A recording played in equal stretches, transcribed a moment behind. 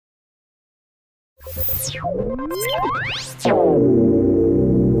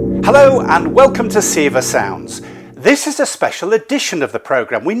Hello and welcome to Seva Sounds. This is a special edition of the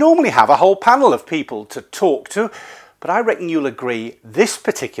programme. We normally have a whole panel of people to talk to, but I reckon you'll agree this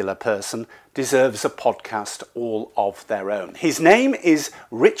particular person deserves a podcast all of their own. His name is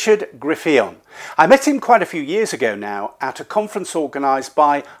Richard Griffion. I met him quite a few years ago now at a conference organised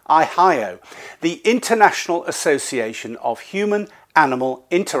by IHIO, the International Association of Human-Animal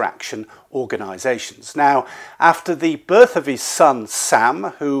Interaction Organisations. Now, after the birth of his son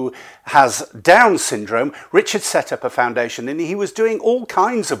Sam, who has Down syndrome, Richard set up a foundation and he was doing all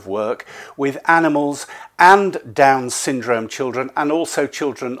kinds of work with animals and Down syndrome children and also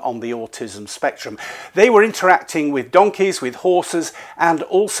children on the autism spectrum. They were interacting with donkeys, with horses, and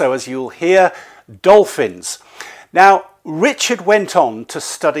also, as you'll hear, dolphins. Now, Richard went on to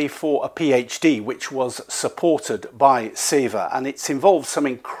study for a PhD, which was supported by Seva, and it's involved some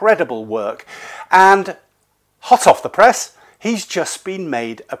incredible work. And hot off the press, he's just been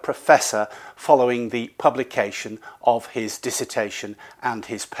made a professor following the publication of his dissertation and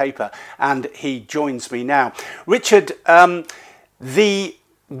his paper. And he joins me now. Richard, the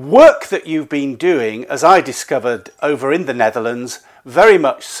work that you've been doing, as I discovered over in the Netherlands, very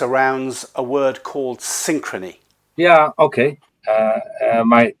much surrounds a word called synchrony. Yeah, okay.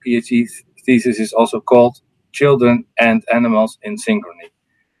 My PhD thesis is also called Children and Animals in Synchrony.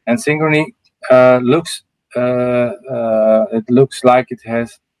 And synchrony looks like it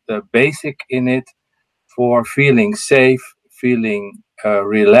has the basic in it for feeling safe, feeling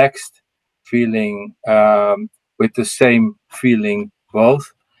relaxed, feeling with the same feeling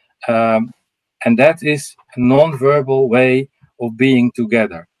both. And that is a non-verbal way of being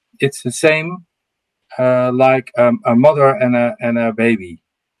together. It's the same like a mother and a baby.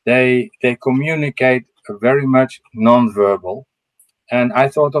 They communicate very much non-verbal. And I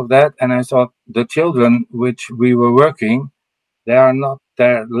thought of that, and I thought the children which we were working, their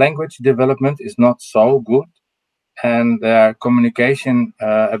language development is not so good, and their communication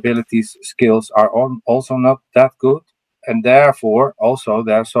abilities, skills are also not that good, and therefore also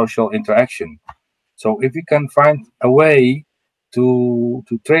their social interaction. So if we can find a way to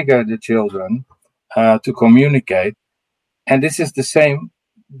trigger the children to communicate, and this is the same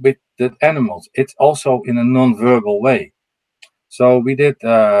with the animals. It's also in a non-verbal way. So we did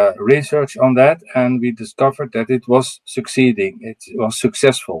research on that, and we discovered that it was succeeding. It was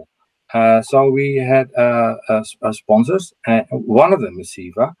successful. So we had sponsors. One of them is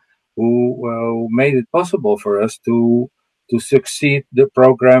Seva, who made it possible for us to succeed the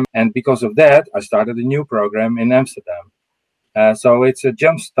program. And because of that, I started a new program in Amsterdam. So it's a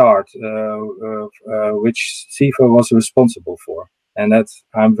jump start, which Seva was responsible for, and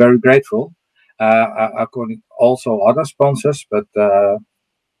I'm very grateful. According also other sponsors, but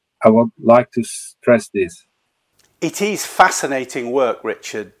I would like to stress this. It is fascinating work,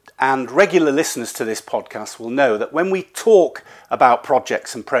 Richard, and regular listeners to this podcast will know that when we talk about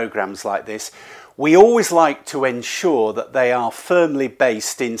projects and programs like this, we always like to ensure that they are firmly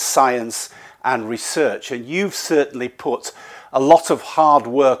based in science and research, and you've certainly put a lot of hard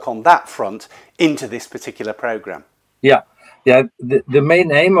work on that front into this particular program. Yeah. The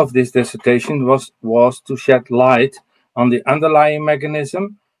main aim of this dissertation was to shed light on the underlying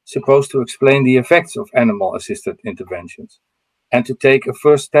mechanism supposed to explain the effects of animal-assisted interventions, and to take a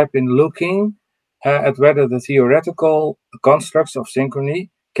first step in looking at whether the theoretical constructs of synchrony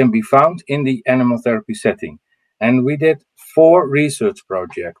can be found in the animal therapy setting. And we did 4 research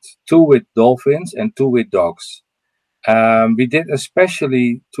projects, 2 with dolphins and 2 with dogs. We did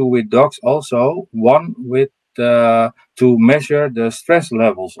especially 2 with dogs also, one with to measure the stress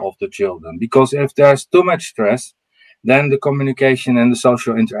levels of the children, because if there's too much stress, then the communication and the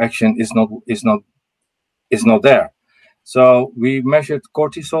social interaction is not there. So we measured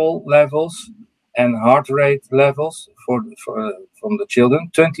cortisol levels and heart rate levels from the children,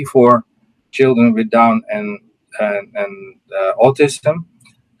 24 children with Down and autism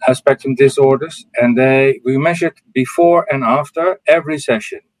spectrum disorders, and we measured before and after every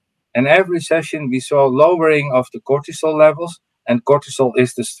session. And every session we saw lowering of the cortisol levels, and cortisol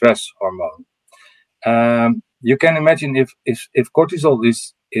is the stress hormone. You can imagine if cortisol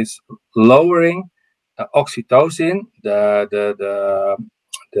is lowering, oxytocin, the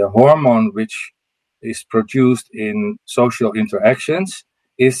hormone which is produced in social interactions,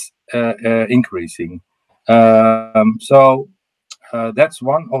 is increasing. So that's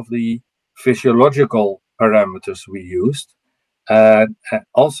one of the physiological parameters we used.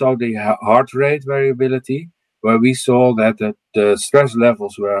 Also the heart rate variability, where we saw that the stress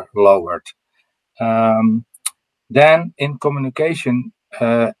levels were lowered. Then in communication,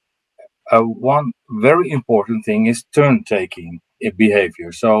 one very important thing is turn-taking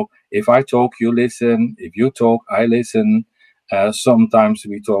behavior. So if I talk, you listen. If you talk, I listen. Sometimes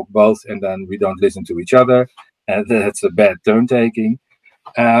we talk both and then we don't listen to each other. And that's a bad turn-taking.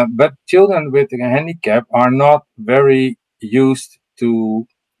 But children with a handicap are not very used to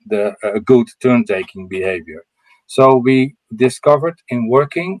the good turn-taking behavior. So we discovered in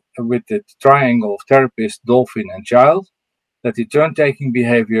working with the triangle of therapist, dolphin, and child that the turn-taking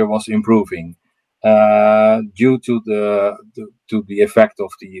behavior was improving due to the effect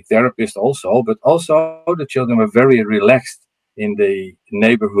of the therapist also, but also the children were very relaxed in the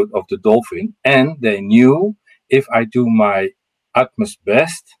neighborhood of the dolphin, and they knew if I do my utmost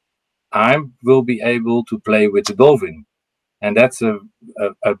best, I will be able to play with the dolphin. And that's a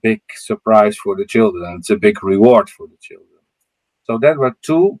big surprise for the children. It's a big reward for the children. So that were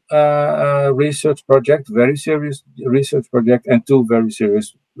two research projects, very serious research projects, and two very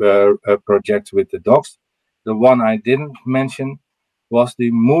serious projects with the dogs. The one I didn't mention was the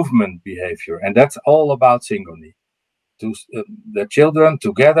movement behavior, and that's all about synchrony. The children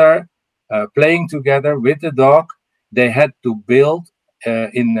together, playing together with the dog, they had to build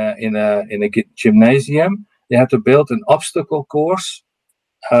in a gymnasium. They had to build an obstacle course,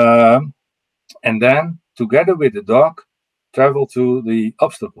 and then together with the dog, travel to the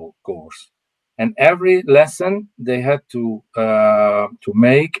obstacle course. And every lesson they had to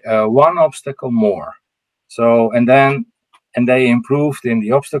make one obstacle more. So and they improved in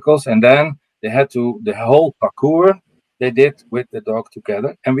the obstacles, and then they had to the whole parcours they did with the dog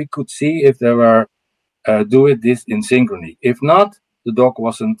together, and we could see if they were doing this in synchrony. If not, the dog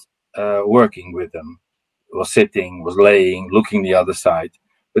wasn't working with them. It was sitting, was laying, looking the other side.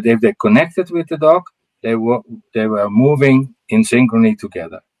 But if they connected with the dog, they were moving in synchrony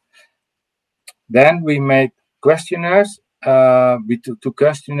together. Then we made questionnaires. We took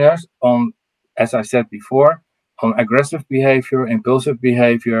questionnaires on, as I said before, on aggressive behavior, impulsive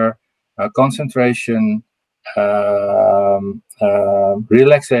behavior, concentration,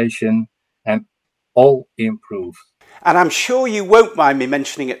 relaxation, and all improved. And I'm sure you won't mind me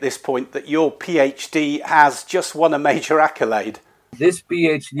mentioning at this point that your PhD has just won a major accolade. This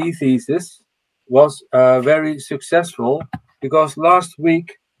PhD thesis was very successful because last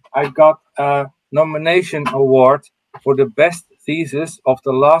week I got a nomination award for the best thesis of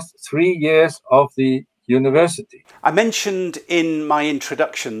the last 3 years of the university. I mentioned in my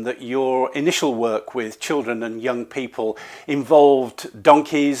introduction that your initial work with children and young people involved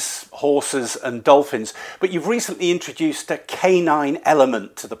donkeys, horses and dolphins, but you've recently introduced a canine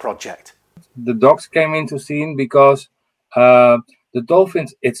element to the project. The dogs came into scene because the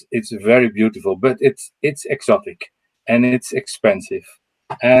dolphins, it's very beautiful, but it's exotic and it's expensive.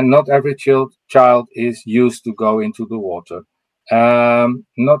 And not every child is used to go into the water.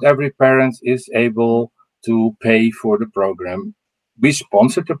 Not every parent is able to pay for the program. We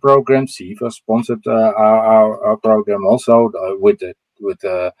sponsored the program. SIVA sponsored our program also with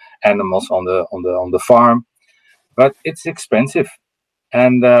the animals on the farm, but it's expensive.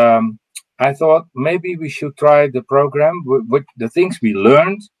 And I thought maybe we should try the program with the things we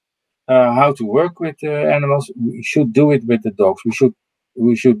learned, how to work with the animals. We should do it with the dogs.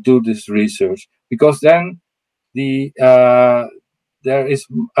 We should do this research because then there is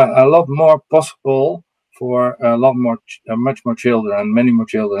a lot more possible for much more children, many more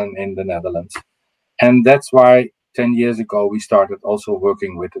children in the Netherlands. And that's why 10 years ago we started also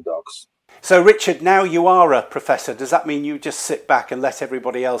working with the dogs. So Richard, now you are a professor. Does that mean you just sit back and let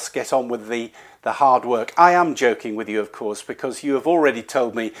everybody else get on with the hard work? I am joking with you, of course, because you have already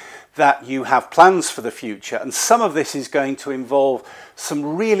told me that you have plans for the future, and some of this is going to involve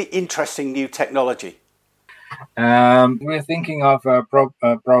some really interesting new technology. We're thinking of a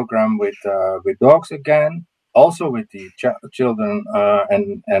program with dogs again, also with the children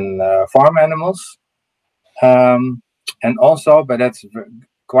and farm animals, and also, but that's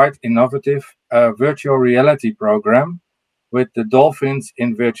quite innovative, virtual reality program with the dolphins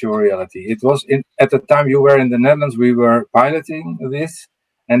in virtual reality. It was at the time you were in the Netherlands, we were piloting this,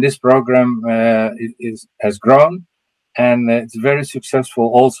 and this program has grown. And it's very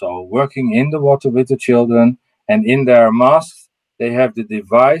successful also, working in the water with the children, and in their masks, they have the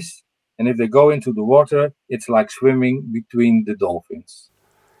device. And if they go into the water, it's like swimming between the dolphins.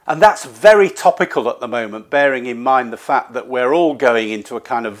 And that's very topical at the moment, bearing in mind the fact that we're all going into a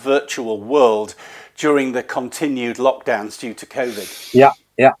kind of virtual world during the continued lockdowns due to COVID. Yeah.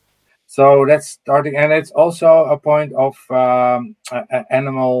 So that's starting. And it's also a point of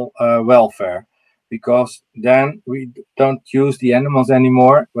animal welfare. Because then we don't use the animals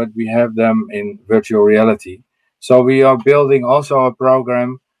anymore, but we have them in virtual reality. So we are building also a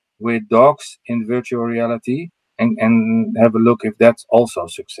program with dogs in virtual reality and have a look if that's also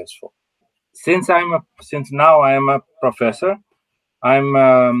successful. Since now I am a professor, I'm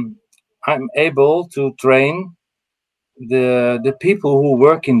able to train the people who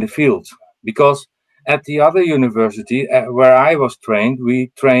work in the field, because at the other university where I was trained,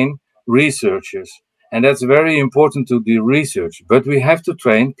 we train researchers, and that's very important to do research. But we have to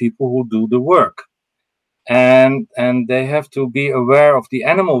train people who do the work, and they have to be aware of the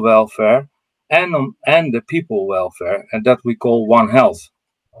animal welfare and the people welfare, and that we call One Health.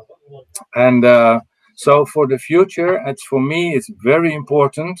 And so for the future, it's very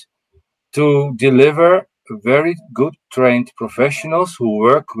important to deliver very good trained professionals who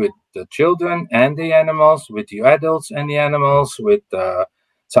work with the children and the animals, with the adults and the animals, with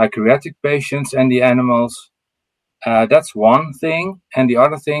psychiatric patients and the animals. That's one thing. And the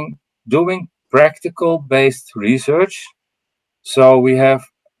other thing, doing practical based research. So we have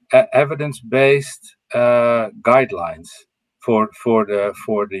evidence based guidelines for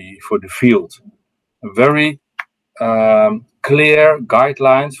the field. Very clear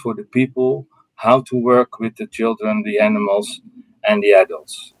guidelines for the people how to work with the children, the animals, and the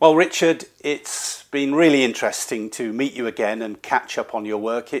adults. Well, Richard, it's been really interesting to meet you again and catch up on your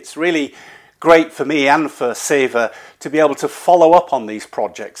work. It's really great for me and for SEVA to be able to follow up on these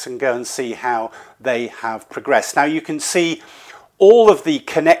projects and go and see how they have progressed. Now, you can see all of the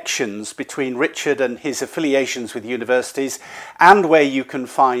connections between Richard and his affiliations with universities and where you can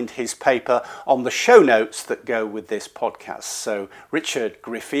find his paper on the show notes that go with this podcast. So, Richard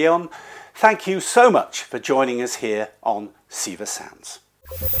Griffion, thank you so much for joining us here on SEVA Sounds.